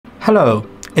Hello,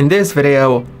 in this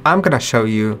video I'm gonna show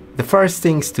you the first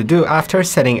things to do after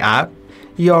setting up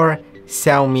your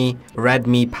Xiaomi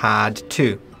REDMI Pad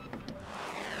 2.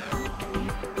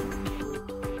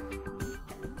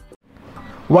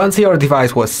 Once your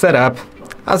device was set up,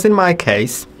 as in my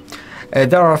case,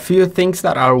 there are a few things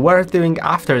that are worth doing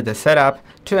after the setup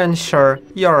to ensure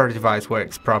your device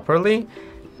works properly,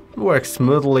 works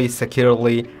smoothly,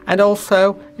 securely, and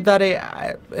also that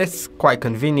it's quite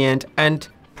convenient and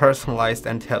personalized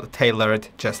and tailored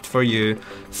just for you.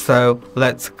 So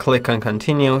let's click on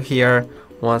continue here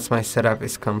once my setup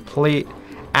is complete,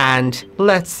 and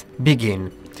let's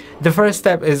begin. The first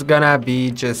step is gonna be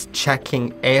just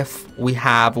checking if we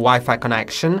have Wi-Fi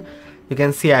connection. You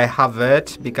can see I have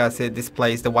it because it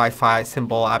displays the Wi-Fi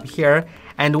symbol up here,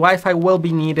 and Wi-Fi will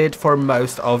be needed for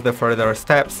most of the further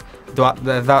steps.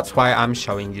 That's why I'm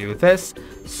showing you this.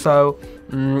 So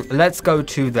let's go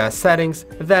to the settings,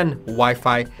 then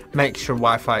Wi-Fi, make sure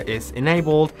Wi-Fi is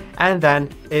enabled, and then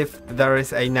if there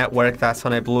is a network that's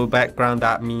on a blue background,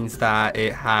 that means that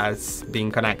it has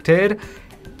been connected.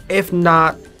 If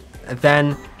not,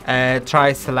 then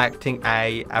try selecting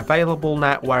a available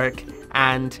network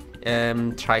and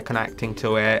try connecting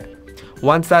to it.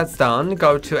 Once that's done,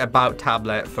 go to About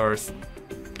Tablet first.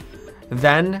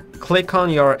 Then click on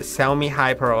your Xiaomi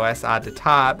HyperOS at the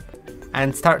top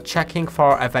and start checking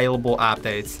for available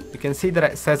updates. You can see that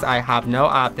it says I have no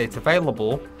updates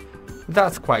available.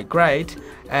 That's quite great,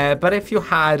 but if you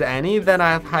had any, then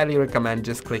I highly recommend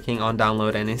just clicking on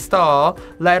download and install.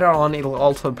 Later on, it will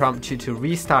also prompt you to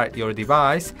restart your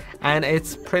device, and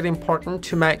it's pretty important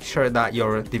to make sure that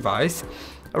your device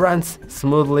runs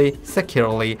smoothly,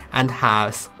 securely, and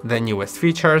has the newest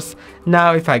features.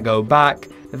 Now if I go back,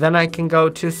 then I can go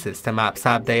to System Apps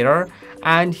Updater,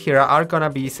 and here are gonna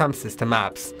be some system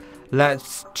apps.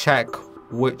 Let's check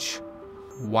which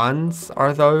ones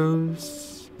are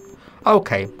those.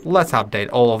 Okay, let's update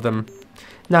all of them.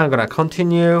 Now I'm gonna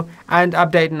continue, and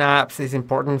updating apps is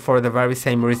important for the very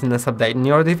same reason as updating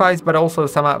your device, but also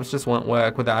some apps just won't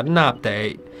work without an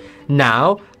update.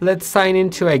 Now, let's sign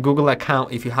into a Google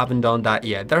account if you haven't done that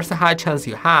yet. There's a high chance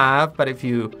you have, but if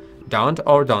you don't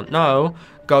or don't know,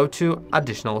 go to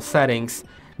Additional Settings.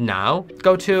 Now,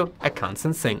 go to Accounts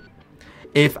and Sync.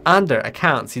 If under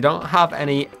Accounts you don't have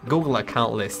any Google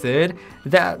account listed,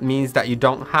 that means that you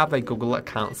don't have a Google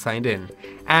account signed in.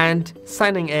 And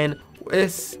signing in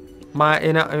is,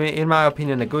 in my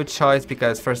opinion, a good choice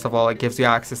because first of all, it gives you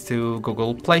access to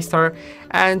Google Play Store,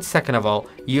 and second of all,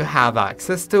 you have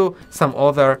access to some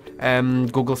other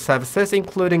Google services,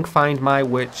 including Find My,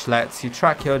 which lets you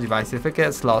track your device if it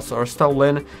gets lost or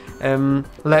stolen.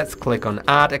 Let's click on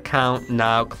Add Account.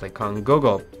 Now click on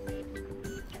Google.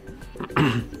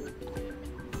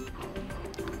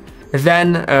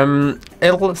 Then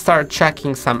it'll start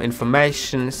checking some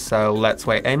information, so let's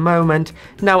wait a moment.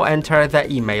 Now enter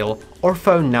the email or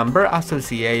phone number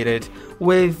associated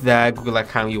with the Google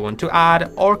account you want to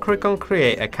add, or click on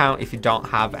Create Account if you don't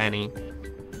have any.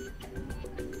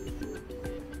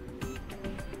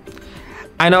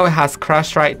 I know it has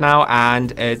crashed right now,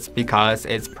 and it's because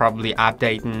it's probably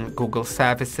updating Google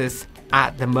services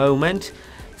at the moment.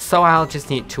 So I'll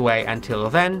just need to wait until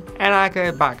then, and I'll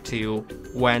get back to you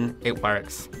when it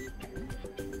works.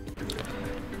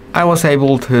 I was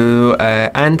able to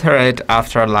enter it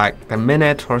after like a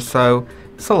minute or so.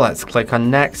 So let's click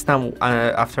on Next now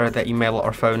after the email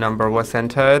or phone number was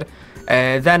entered.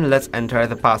 Then let's enter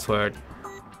the password.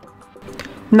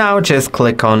 Now just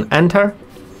click on Enter,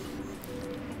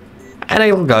 and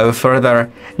it'll go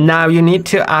further. Now you need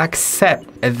to accept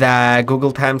the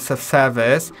Google Terms of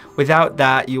Service. Without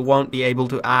that, you won't be able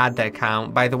to add the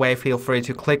account. By the way, feel free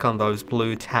to click on those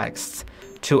blue texts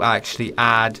to actually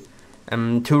add,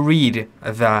 to read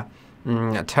the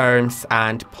terms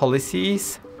and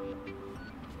policies.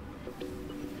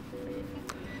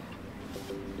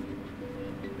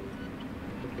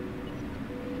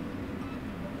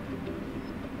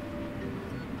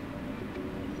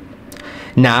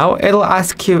 Now it'll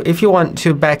ask you if you want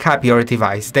to back up your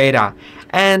device data,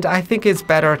 and I think it's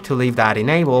better to leave that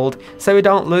enabled so you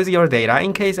don't lose your data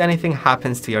in case anything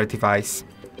happens to your device.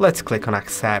 Let's click on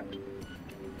Accept.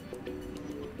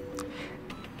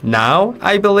 Now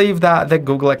I believe that the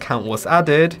Google account was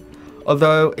added,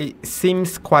 although it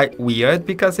seems quite weird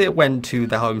because it went to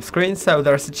the home screen, so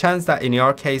there's a chance that in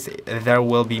your case there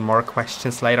will be more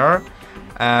questions later.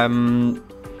 I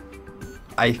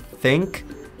think,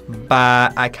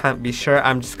 but I can't be sure.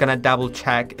 I'm just gonna double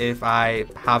check if I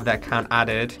have the account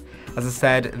added. As I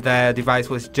said, the device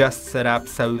was just set up,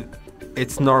 so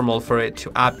it's normal for it to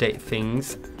update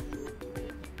things.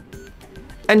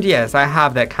 And yes, I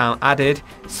have the account added,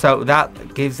 so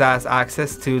that gives us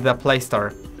access to the Play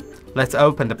Store. Let's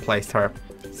open the Play Store,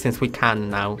 since we can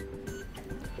now.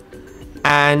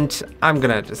 And I'm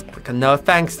gonna just click on no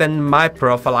thanks, then my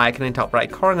profile icon in top right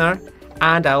corner,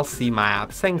 and I'll see my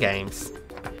apps and games.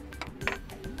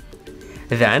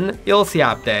 Then you'll see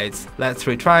updates. Let's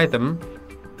retry them.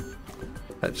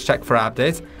 Let's check for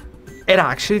updates. It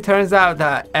actually turns out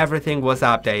that everything was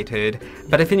updated,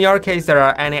 but if in your case there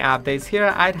are any updates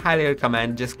here, I'd highly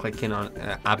recommend just clicking on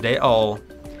update all.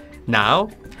 Now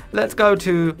let's go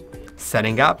to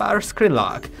setting up our screen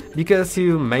lock, because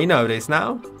you may notice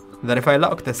now that if I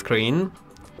lock the screen,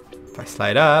 if I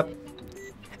slide up,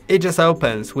 it just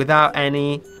opens without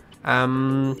any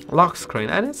lock screen,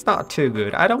 and it's not too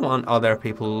good. I don't want other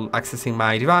people accessing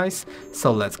my device,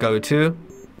 so let's go to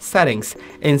settings.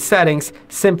 In settings,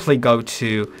 simply go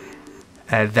to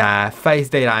the face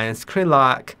data and screen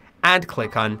lock and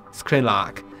click on screen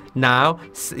lock. Now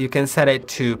you can set it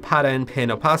to pattern,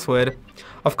 pin or password.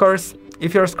 Of course,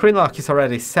 if your screen lock is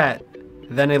already set,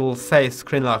 then it'll say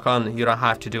screen lock on. You don't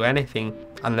have to do anything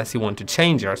unless you want to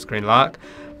change your screen lock.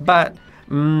 But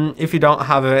if you don't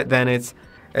have it, then it's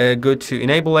good to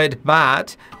enable it.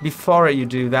 But before you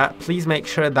do that, please make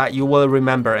sure that you will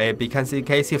remember it, because in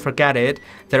case you forget it,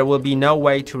 there will be no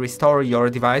way to restore your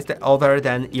device other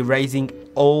than erasing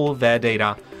all the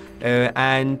data.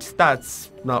 And that's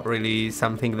not really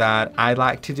something that I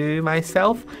like to do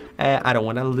myself. I don't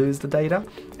want to lose the data,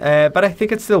 but I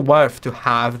think it's still worth to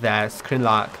have the screen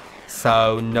lock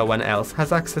so no one else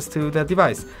has access to the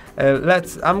device.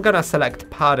 I'm gonna select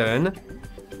pattern,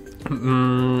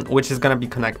 which is gonna be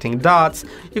connecting dots.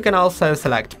 You can also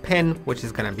select pin, which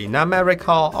is gonna be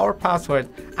numerical, or password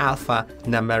alpha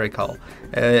numerical.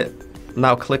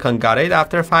 Now click on got it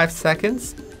after 5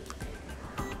 seconds.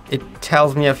 It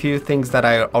tells me a few things that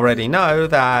I already know,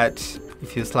 that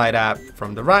if you slide up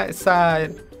from the right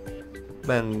side,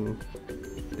 then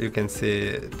you can see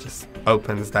it just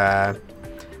opens the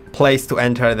place to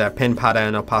enter the pin,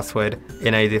 pattern or password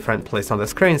in a different place on the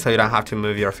screen, so you don't have to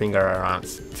move your finger around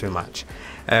too much.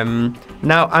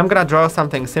 Now I'm gonna draw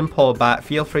something simple, but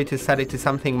feel free to set it to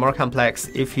something more complex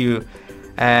if you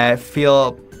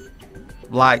feel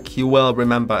like you will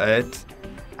remember it.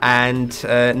 And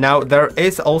now there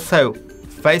is also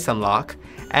face unlock,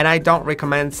 and I don't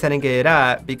recommend setting it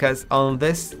up because on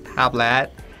this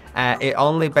tablet it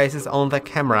only bases on the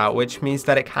camera, which means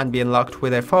that it can be unlocked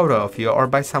with a photo of you or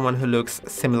by someone who looks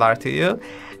similar to you,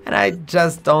 and I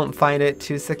just don't find it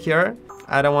too secure.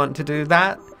 I don't want to do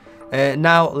that.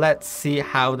 Now let's see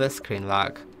how the screen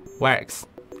lock works.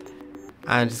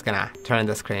 I'm just gonna turn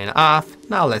the screen off.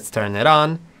 Now let's turn it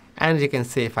on, and you can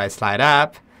see if I slide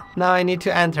up, now I need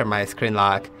to enter my screen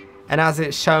lock, and as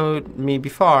it showed me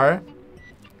before,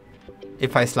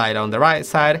 if I slide on the right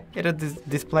side, it'll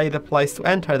display the place to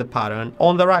enter the pattern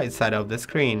on the right side of the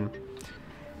screen.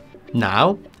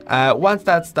 Now, once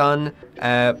that's done,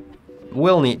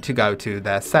 we'll need to go to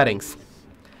the settings.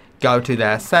 Go to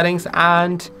the settings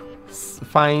and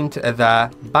find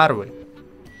the battery.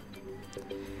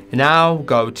 Now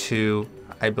go to,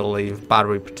 I believe,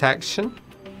 battery protection,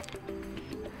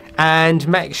 and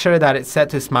make sure that it's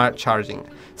set to smart charging.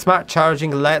 Smart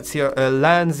charging learns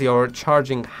your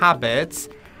charging habits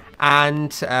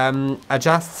and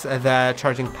adjusts the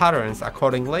charging patterns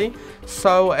accordingly.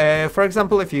 So, for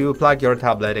example, if you plug your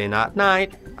tablet in at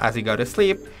night as you go to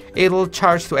sleep, it'll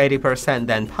charge to 80%,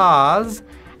 then pause,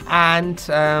 and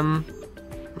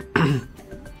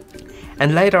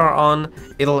and later on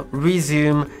it'll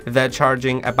resume the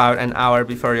charging about an hour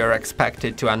before you're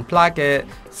expected to unplug it,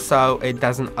 so it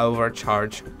doesn't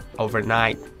overcharge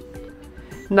overnight.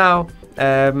 Now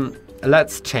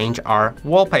let's change our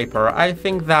wallpaper. I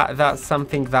think that that's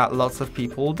something that lots of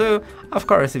people do. Of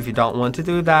course, if you don't want to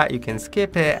do that, you can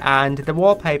skip it, and the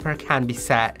wallpaper can be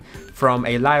set from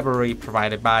a library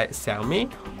provided by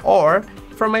Xiaomi, or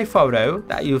from a photo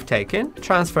that you've taken,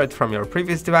 transferred from your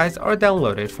previous device, or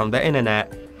downloaded from the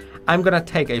internet. I'm gonna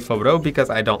take a photo because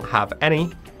I don't have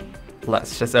any.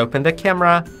 Let's just open the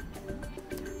camera.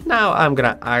 Now I'm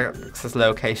gonna access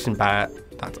location, but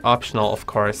that's optional, of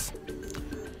course.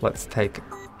 Let's take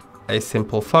a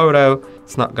simple photo.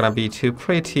 It's not gonna be too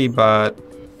pretty, but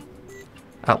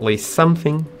at least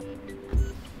something.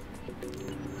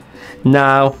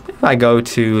 Now, if I go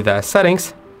to the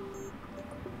settings,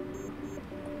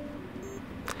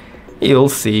 you'll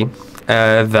see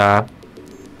the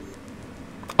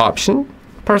option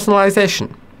personalization.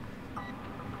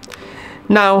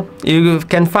 Now you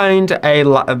can find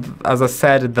as I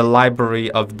said, the library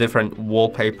of different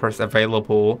wallpapers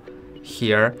available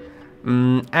here,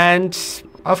 and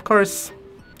of course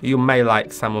You may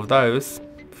like some of those,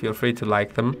 feel free to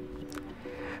like them.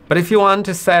 But if you want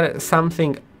to set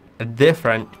something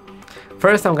different,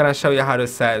 first I'm gonna show you how to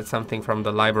set something from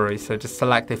the library. So just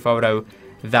select a photo,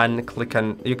 then click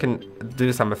on, you can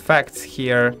do some effects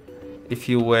here if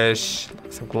you wish,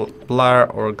 some blur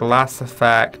or glass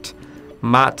effect,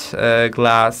 matte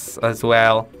glass as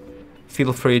well.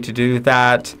 Feel free to do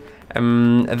that.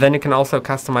 Then you can also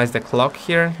customize the clock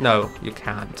here. No, you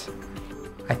can't.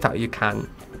 I thought you can.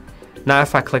 Now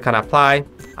if I click on apply,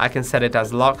 I can set it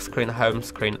as lock screen, home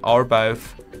screen, or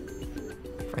both.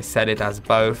 If I set it as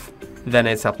both, then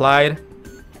it's applied.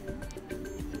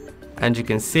 And you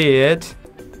can see it.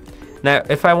 Now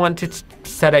if I want to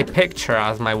set a picture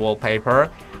as my wallpaper,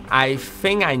 I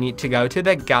think I need to go to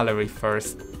the gallery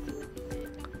first.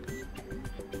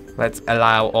 Let's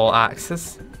allow all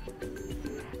access.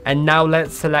 And now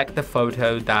let's select the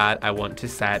photo that I want to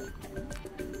set.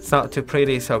 It's not too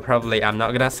pretty, so probably I'm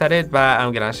not gonna set it, but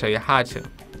I'm gonna show you how to.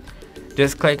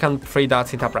 Just click on 3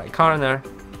 dots in top right corner,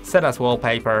 set as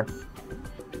wallpaper,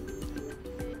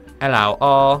 allow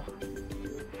all,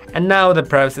 and now the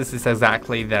process is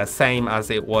exactly the same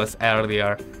as it was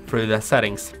earlier through the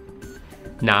settings.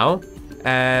 Now,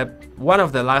 one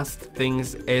of the last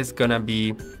things is gonna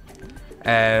be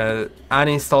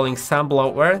uninstalling some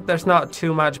bloatware. There's not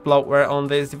too much bloatware on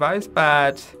this device,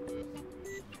 but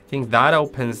I think that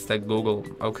opens the Google.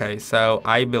 Okay, so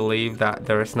I believe that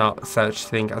there is not such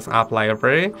thing as app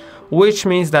library, which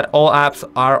means that all apps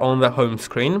are on the home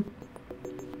screen.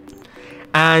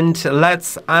 And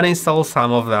let's uninstall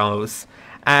some of those.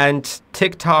 And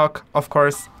TikTok, of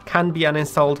course, can be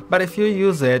uninstalled, but if you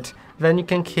use it, then you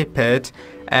can keep it.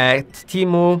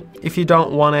 Timu, if you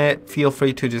don't want it, feel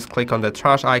free to just click on the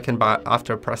trash icon, but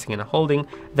after pressing and holding,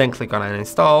 then click on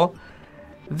uninstall.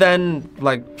 Then,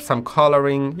 like some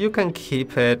coloring, you can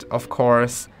keep it, of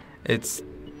course, it's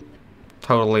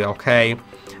totally okay.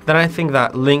 Then I think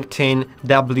that LinkedIn,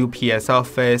 WPS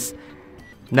Office,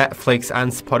 Netflix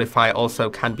and Spotify also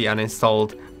can be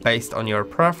uninstalled based on your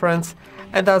preference.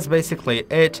 And that's basically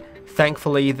it.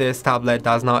 Thankfully, this tablet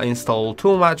does not install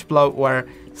too much bloatware,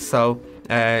 so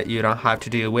you don't have to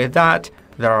deal with that.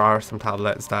 There are some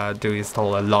tablets that do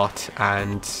install a lot,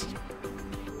 and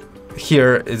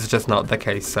here is just not the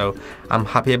case, so I'm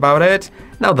happy about it.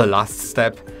 Now the last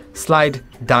step, slide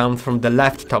down from the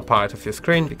left top part of your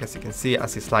screen, because you can see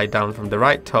as you slide down from the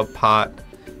right top part,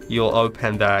 you'll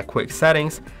open the quick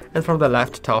settings, and from the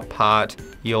left top part,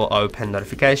 you'll open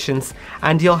notifications,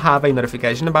 and you'll have a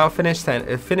notification about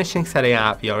finishing setting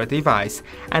up your device.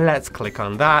 And let's click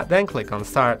on that, then click on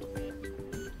start.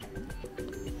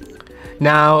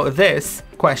 Now this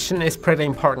question is pretty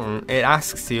important. It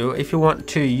asks you if you want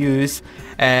to use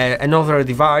another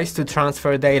device to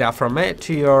transfer data from it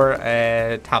to your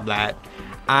tablet.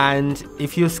 And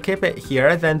if you skip it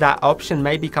here, then that option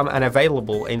may become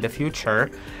unavailable in the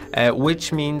future,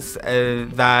 which means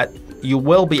that you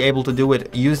will be able to do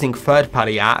it using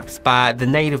third-party apps, but the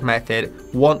native method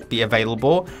won't be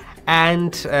available.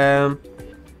 And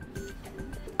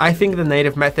I think the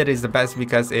native method is the best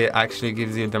because it actually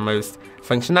gives you the most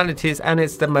functionalities and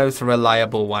it's the most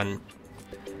reliable one.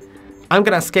 I'm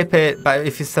gonna skip it, but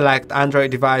if you select Android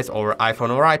device or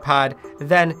iPhone or iPad,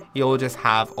 then you'll just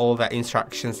have all the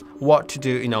instructions what to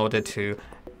do in order to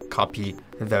copy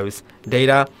those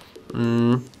data.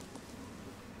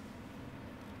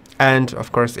 And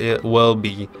of course it will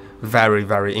be very,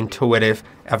 very intuitive.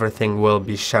 Everything will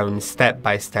be shown step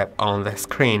by step on the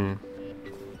screen.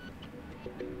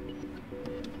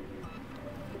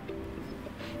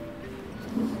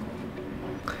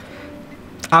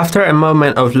 After a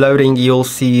moment of loading, you'll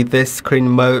see this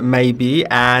screen maybe,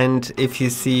 and if you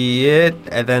see it,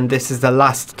 then this is the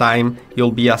last time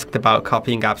you'll be asked about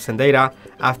copying apps and data.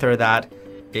 After that,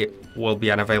 it will be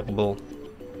unavailable.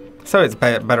 So it's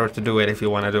better to do it if you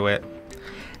want to do it.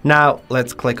 Now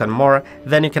let's click on more.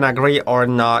 Then you can agree or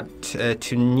not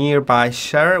to nearby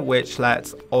share, which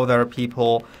lets other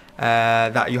people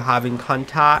that you have in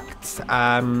contacts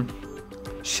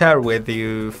share with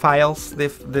you files,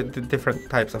 the different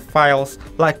types of files,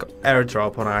 like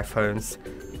AirDrop on iPhones.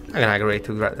 I'm gonna agree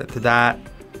to that.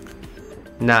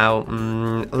 Now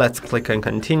let's click on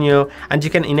continue, and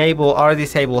you can enable or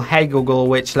disable Hey Google,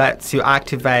 which lets you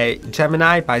activate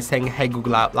Gemini by saying Hey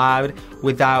Google out loud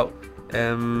without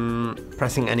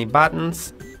pressing any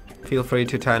buttons. Feel free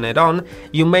to turn it on.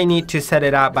 You may need to set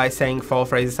it up by saying 4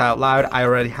 phrases out loud. I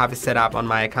already have it set up on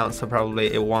my account, so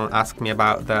probably it won't ask me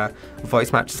about the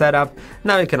voice match setup.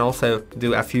 Now you can also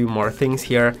do a few more things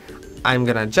here. I'm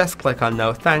gonna just click on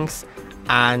no thanks,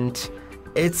 and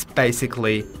it's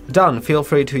basically done. Feel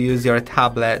free to use your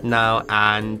tablet now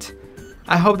and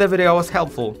I hope the video was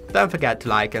helpful. Don't forget to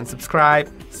like and subscribe.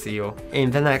 See you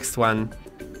in the next one.